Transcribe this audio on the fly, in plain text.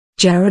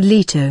Jared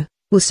Leto,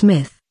 Will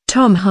Smith,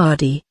 Tom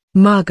Hardy,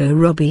 Margot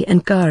Robbie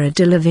and Cara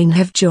Delevingne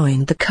have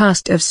joined the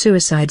cast of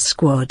Suicide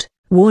Squad,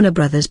 Warner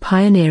Bros.'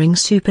 pioneering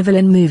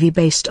supervillain movie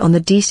based on the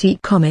DC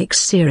Comics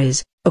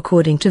series,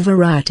 according to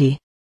Variety.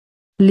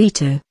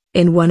 Leto,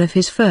 in one of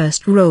his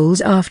first roles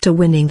after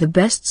winning the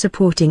Best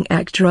Supporting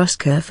Actor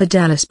Oscar for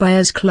Dallas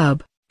Buyers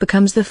Club,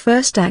 becomes the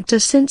first actor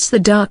since The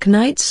Dark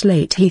Knight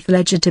slate Heath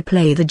Ledger to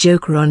play the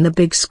Joker on the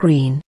big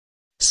screen.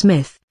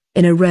 Smith,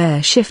 in a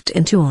rare shift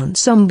into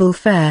ensemble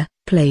fare,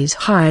 plays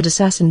hired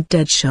assassin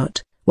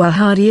Deadshot, while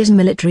Hardy is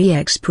military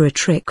expert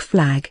Trick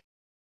Flag.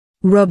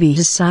 Robbie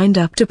has signed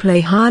up to play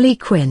Harley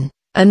Quinn,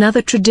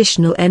 another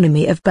traditional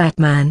enemy of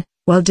Batman,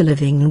 while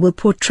Delevingne will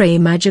portray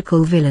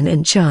magical villain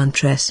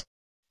Enchantress.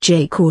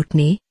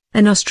 Courtney,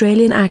 an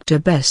Australian actor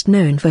best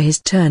known for his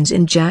turns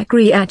in Jack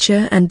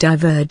Reacher and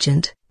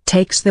Divergent,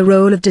 takes the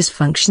role of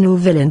dysfunctional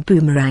villain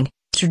Boomerang,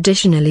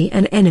 traditionally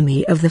an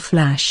enemy of the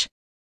Flash.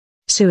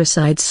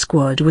 Suicide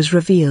Squad was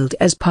revealed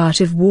as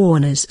part of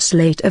Warner's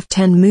slate of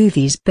 10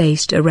 movies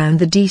based around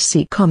the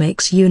DC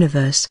Comics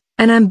universe,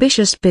 an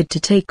ambitious bid to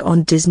take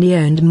on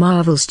Disney-owned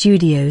Marvel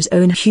Studios'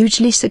 own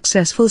hugely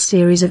successful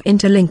series of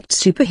interlinked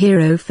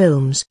superhero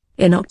films.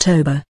 In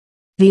October,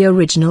 the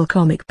original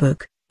comic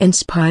book,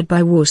 inspired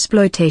by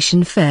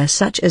warsploitation fare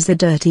such as The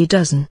Dirty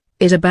Dozen,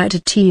 is about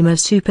a team of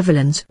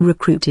supervillains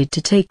recruited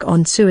to take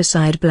on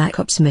suicide black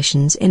ops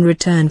missions in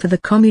return for the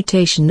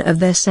commutation of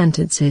their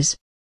sentences.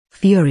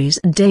 Fury's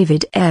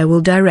David Ayer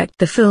will direct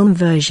the film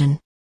version.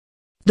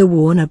 The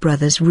Warner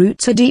Brothers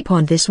roots are deep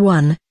on this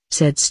one,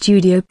 said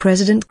studio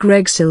president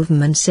Greg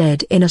Silverman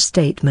said in a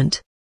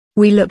statement.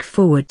 We look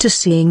forward to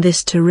seeing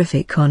this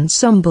terrific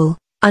ensemble,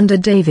 under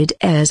David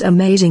Ayer's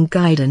amazing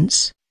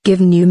guidance, give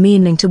new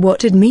meaning to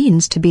what it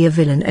means to be a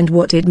villain and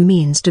what it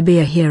means to be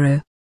a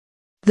hero.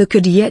 There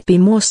could yet be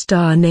more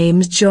star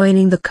names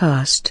joining the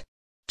cast.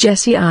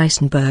 Jesse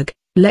Eisenberg,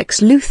 Lex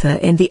Luthor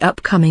in the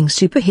upcoming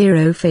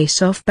superhero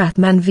face-off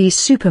Batman v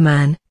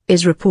Superman,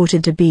 is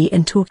reported to be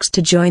in talks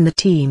to join the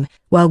team,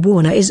 while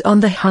Warner is on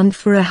the hunt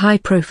for a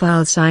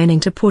high-profile signing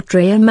to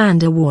portray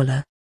Amanda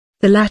Waller.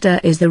 The latter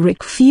is the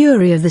Rick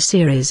Fury of the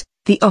series,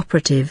 the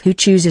operative who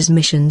chooses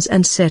missions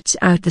and sets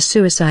out the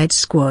Suicide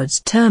Squad's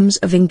terms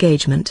of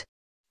engagement.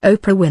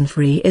 Oprah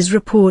Winfrey is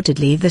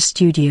reportedly the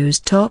studio's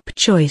top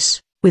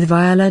choice, with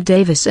Viola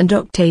Davis and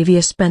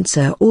Octavia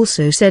Spencer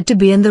also said to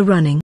be in the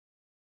running.